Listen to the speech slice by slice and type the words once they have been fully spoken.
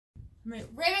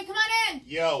Raven, come on in.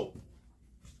 Yo.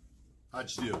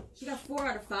 How'd you do? She got 4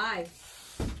 out of 5.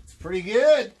 It's pretty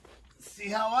good. Let's see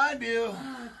how I do.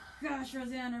 Oh, gosh,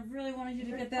 Roseann, I really wanted you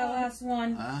to get that last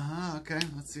one. Okay.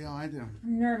 Let's see how I do.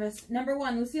 I'm nervous. Number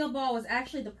 1, Lucille Ball was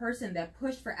actually the person that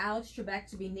pushed for Alex Trebek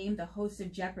to be named the host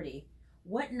of Jeopardy.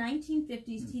 What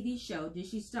 1950s TV show did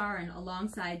she star in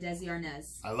alongside Desi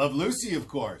Arnaz? I Love Lucy, of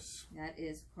course. That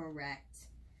is correct.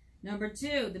 Number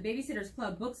 2, the Babysitter's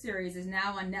Club book series is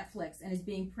now on Netflix and is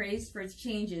being praised for its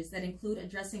changes that include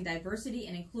addressing diversity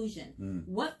and inclusion.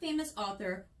 What famous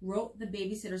author wrote the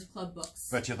Babysitter's Club books?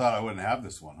 Bet you thought I wouldn't have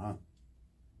this one, huh?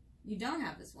 You don't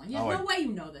have this one. There's no way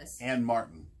you know this. Ann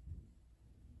Martin.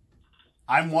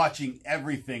 I'm watching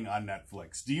everything on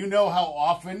Netflix. Do you know how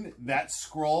often that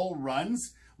scroll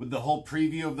runs with the whole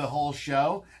preview of the whole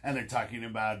show? And they're talking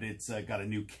about it's got a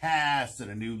new cast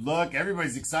and a new look.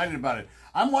 Everybody's excited about it.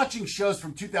 I'm watching shows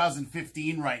from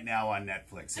 2015 right now on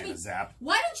Netflix. Zap.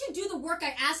 Why don't you do the work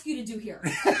I ask you to do here?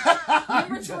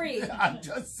 Number 3. I'm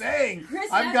just saying.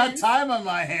 I've got time on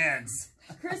my hands.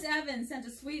 Chris Evans sent a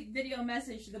sweet video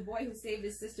message to the boy who saved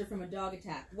his sister from a dog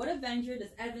attack. What Avenger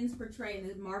does Evans portray in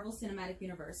the Marvel Cinematic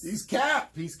Universe? He's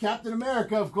Cap. He's Captain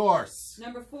America, of course.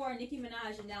 Number 4, Nicki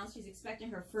Minaj announced she's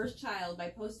expecting her first child by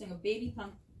posting a baby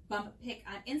bump pic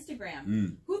on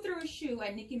Instagram. Who threw a shoe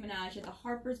at Nicki Minaj at the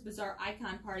Harper's Bazaar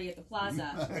Icon Party at the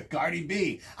Plaza? Cardi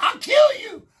B. I'll kill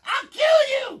you! I'll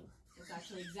kill you! That's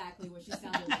actually exactly what she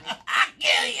sounded like. I'll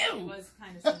kill you! It was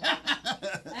kind of similar.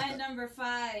 And number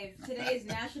 5, today is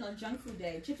National Junk Food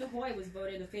Day. Chips Ahoy was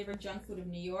voted the favorite junk food of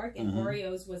New York, and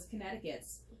Oreos was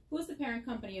Connecticut's. Who is the parent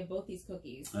company of both these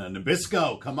cookies?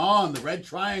 Nabisco. Come on, the red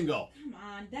triangle. Come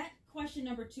on. That question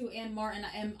number 2, Ann Martin,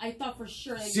 I thought for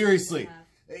sure that seriously.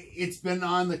 It's been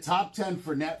on the top 10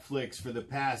 for Netflix for the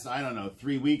past, I don't know,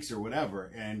 3 weeks or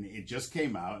whatever, and it just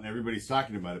came out, and everybody's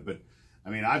talking about it. But,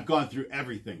 I mean, I've gone through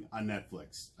everything on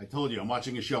Netflix. I told you, I'm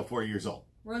watching a show 4 years old.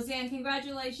 Roseann,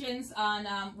 congratulations on,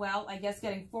 well, I guess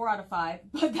getting 4 out of 5.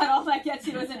 But all that gets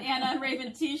you is an Anna and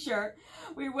Raven t-shirt.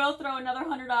 We will throw another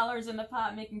 $100 in the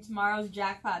pot, making tomorrow's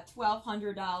jackpot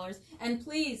 $1,200. And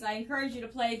please, I encourage you to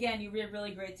play again. You did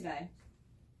really great today.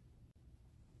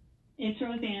 It's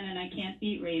Roseann, and I can't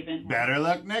beat Raven. Better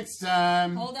luck next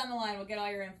time. Hold on the line. We'll get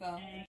all your info.